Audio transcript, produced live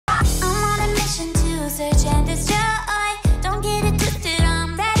search and destroy. Don't get it twisted,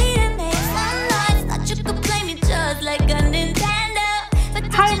 I'm ready to make some noise. Thought you could play me just like a Nintendo, but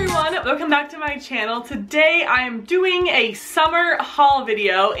hi everyone, welcome back to my channel. Today I am doing a summer haul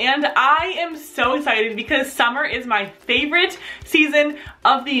video and I am so excited because summer is my favorite season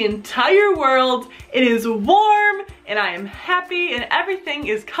of the entire world. It is warm and I am happy and everything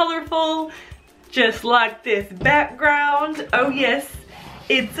is colorful, just like this background. Oh yes.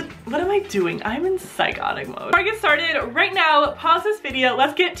 What am I doing? I'm in psychotic mode. Before I get started, right now, pause this video.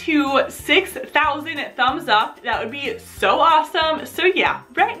 Let's get to 6,000 thumbs up. That would be so awesome. So yeah,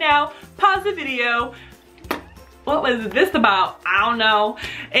 right now, pause the video. What was this about? I don't know.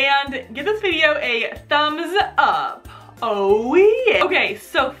 And give this video a thumbs up. Oh yeah. Okay,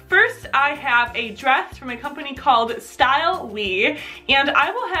 so first I have a dress from a company called Style We, and I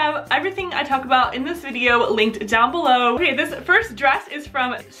will have everything I talk about in this video linked down below. Okay, this first dress is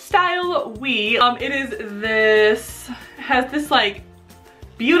from Style We. Has this like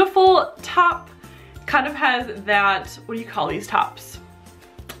beautiful top, kind of has that, what do you call these tops?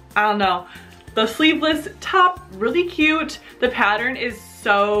 I don't know. The sleeveless top, really cute. The pattern is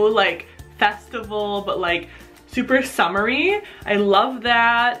so like festival, but like super summery. I love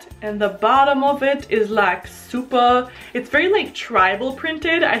that. And the bottom of it is like super, it's very like tribal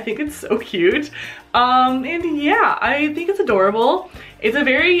printed. I think it's so cute. And yeah, I think it's adorable. It's a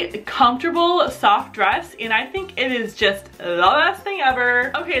very comfortable, soft dress, and I think it is just the best thing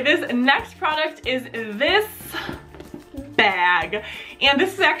ever. Okay, this next product is this bag, and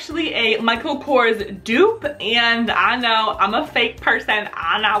this is actually a Michael Kors dupe, and I know I'm a fake person.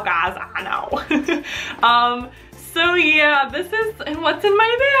 I know, guys, I know. So yeah, this is what's in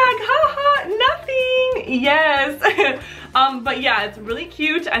my bag. Haha, nothing. Yes. But yeah, it's really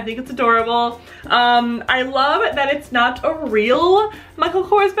cute. I think it's adorable. I love that it's not a real Michael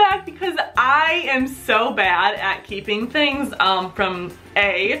Kors bag because I am so bad at keeping things from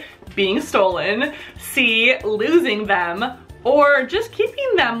A, being stolen, C, losing them, or just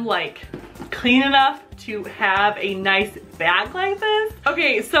keeping them like clean enough to have a nice bag like this.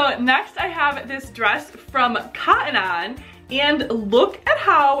 Okay, so next I have this dress from Cotton On, and look at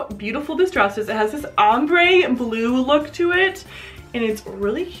how beautiful this dress is. It has this ombre blue look to it, and it's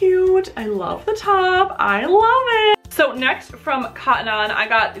really cute. I love the top, I love it. So next from Cotton On, I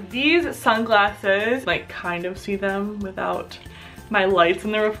got these sunglasses. Like kind of see them without my lights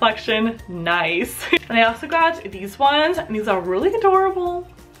in the reflection, nice. And I also got these ones, and these are really adorable.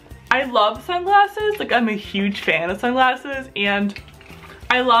 I love sunglasses, like I'm a huge fan of sunglasses, and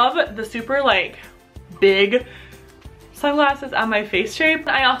I love the super like big sunglasses on my face shape.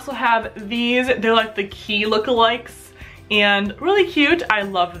 I also have these, they're like the Key lookalikes and really cute. I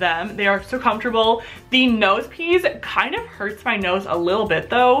love them. They are so comfortable. The nose piece kind of hurts my nose a little bit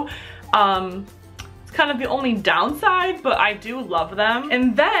though. It's kind of the only downside, but I do love them.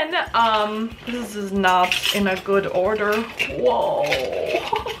 And then, this is not in a good order. Whoa.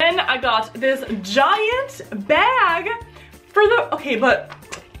 Then I got this giant bag for the, okay, but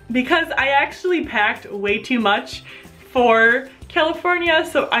because I actually packed way too much for California,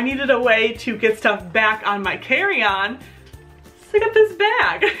 so I needed a way to get stuff back on my carry-on. So I got this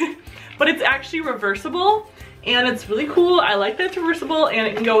bag, but it's actually reversible and it's really cool. I like that it's reversible and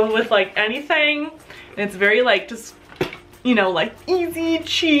it can go with like anything. And it's very like just, you know, like easy,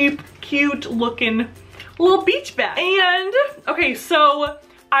 cheap, cute looking little beach bag. And okay, so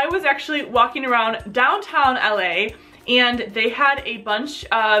I was actually walking around downtown LA and they had a bunch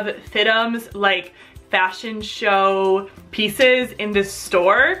of Fitums like fashion show pieces in this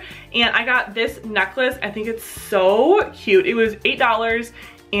store, and I got this necklace. I think it's so cute. It was $8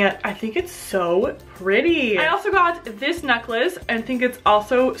 and I think it's so pretty. I also got this necklace and I think it's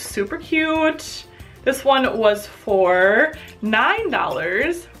also super cute. This one was for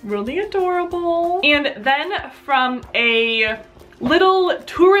 $9, really adorable. And then from a little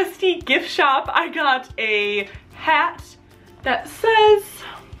touristy gift shop, I got a hat that says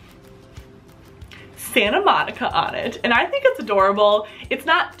Santa Monica on it, and I think it's adorable. It's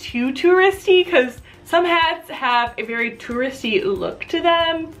not too touristy because some hats have a very touristy look to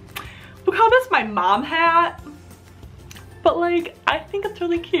them. We'll call this my mom hat, but like I think it's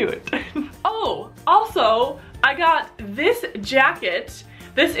really cute. Oh, also I got this jacket.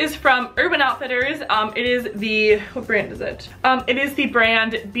 This is from Urban Outfitters. It is the, what brand is it? It is the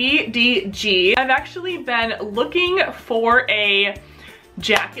brand BDG. I've actually been looking for a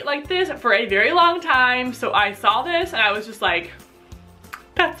jacket like this for a very long time, so I saw this and I was just like,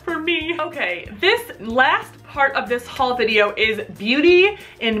 that's for me. Okay, this last part of this haul video is beauty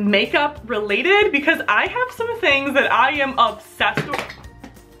and makeup related because I have some things that I am obsessed with.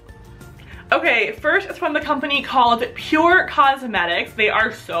 Okay, first it's from the company called PUR Cosmetics. They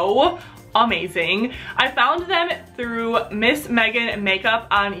are so amazing. I found them through Miss Megan Makeup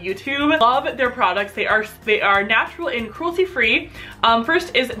on YouTube. Love their products. They are natural and cruelty-free.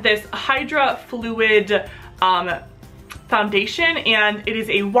 First is this Hydra Fluid foundation, and it is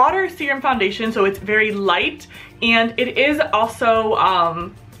a water serum foundation, so it's very light, and it is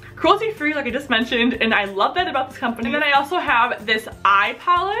also cruelty-free, like I just mentioned, and I love that about this company. And then I also have this eye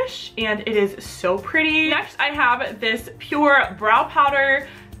polish, and it is so pretty. Next, I have this PUR brow powder,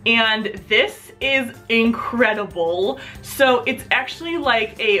 and this is incredible. So it's actually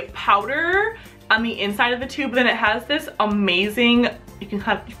like a powder on the inside of the tube, but then it has this amazing, you can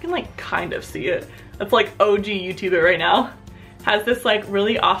like kind of see it. It's like OG YouTuber right now. Has this like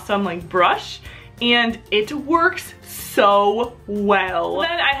really awesome like brush, and it works so well.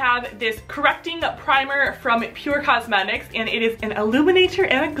 Then I have this correcting primer from PUR Cosmetics, and it is an illuminator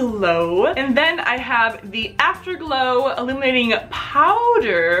and a glow. And then I have the Afterglow illuminating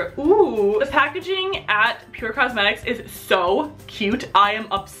powder. Ooh, the packaging at PUR Cosmetics is so cute. I am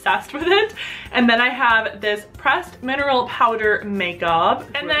obsessed with it. And then I have this pressed mineral powder makeup.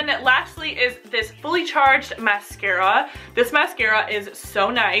 And then lastly is this fully charged mascara. This mascara is so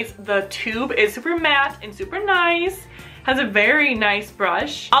nice. The tube is super matte and super nice. Has a very nice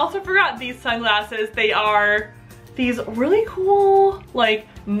brush. Also forgot these sunglasses. They are these really cool like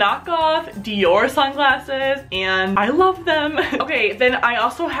knockoff Dior sunglasses, and I love them. Okay, then I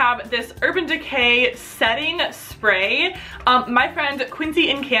also have this Urban Decay setting spray. My friend Quincy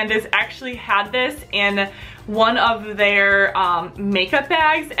and Candace actually had this in one of their makeup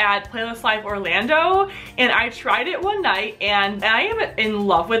bags at Playlist Life Orlando, and I tried it one night, and I am in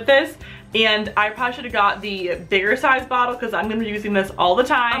love with this. And I probably should have got the bigger size bottle because I'm going to be using this all the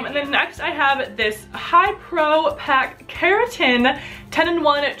time. And then next I have this High Pro Pack Keratin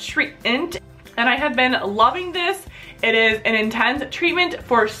 10-in-1 treatment. And I have been loving this. It is an intense treatment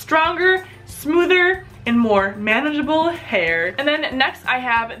for stronger, smoother, and more manageable hair. And then next I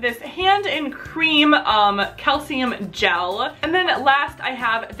have this hand and cream calcium gel. And then last I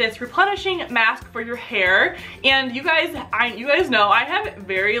have this replenishing mask for your hair. And you guys know I have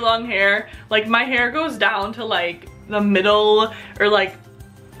very long hair. Like my hair goes down to like the middle, or like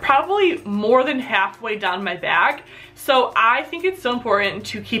probably more than halfway down my back. So I think it's so important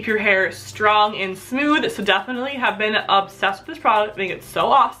to keep your hair strong and smooth. So definitely have been obsessed with this product. I think it's so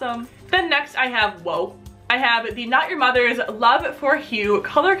awesome. Then next I have, I have the Not Your Mother's Love for Hue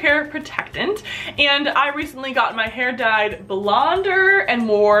Color Care Protectant, and I recently got my hair dyed blonder and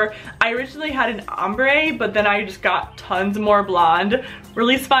more. I originally had an ombre, but then I just got tons more blonde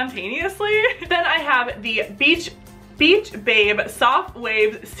really spontaneously. Then I have the Beach Babe Soft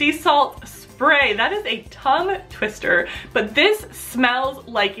Waves Sea Salt Spray. That is a tongue twister, but this smells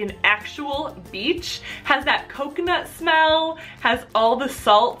like an actual beach. Has that coconut smell, has all the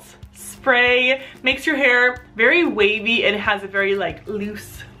salts. Spray makes your hair very wavy, and it has a very like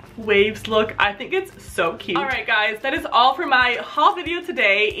loose waves look. I think it's so cute. All right guys, that is all for my haul video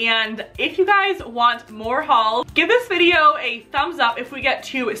today, and if you guys want more hauls, give this video a thumbs up. If we get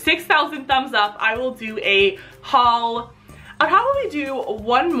to 6,000 thumbs up, I will do a haul. I'll probably do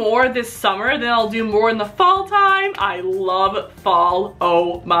one more this summer, then I'll do more in the fall time. I love fall.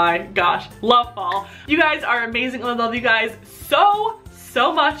 Oh my gosh, love fall. You guys are amazing. I love you guys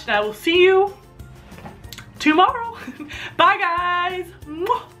so much, and I will see you tomorrow. Bye guys.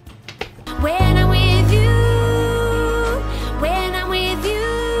 Mwah. When I'm with you,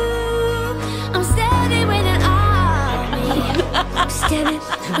 I'm standing with it all me. Standing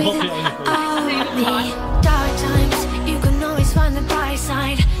with it all me.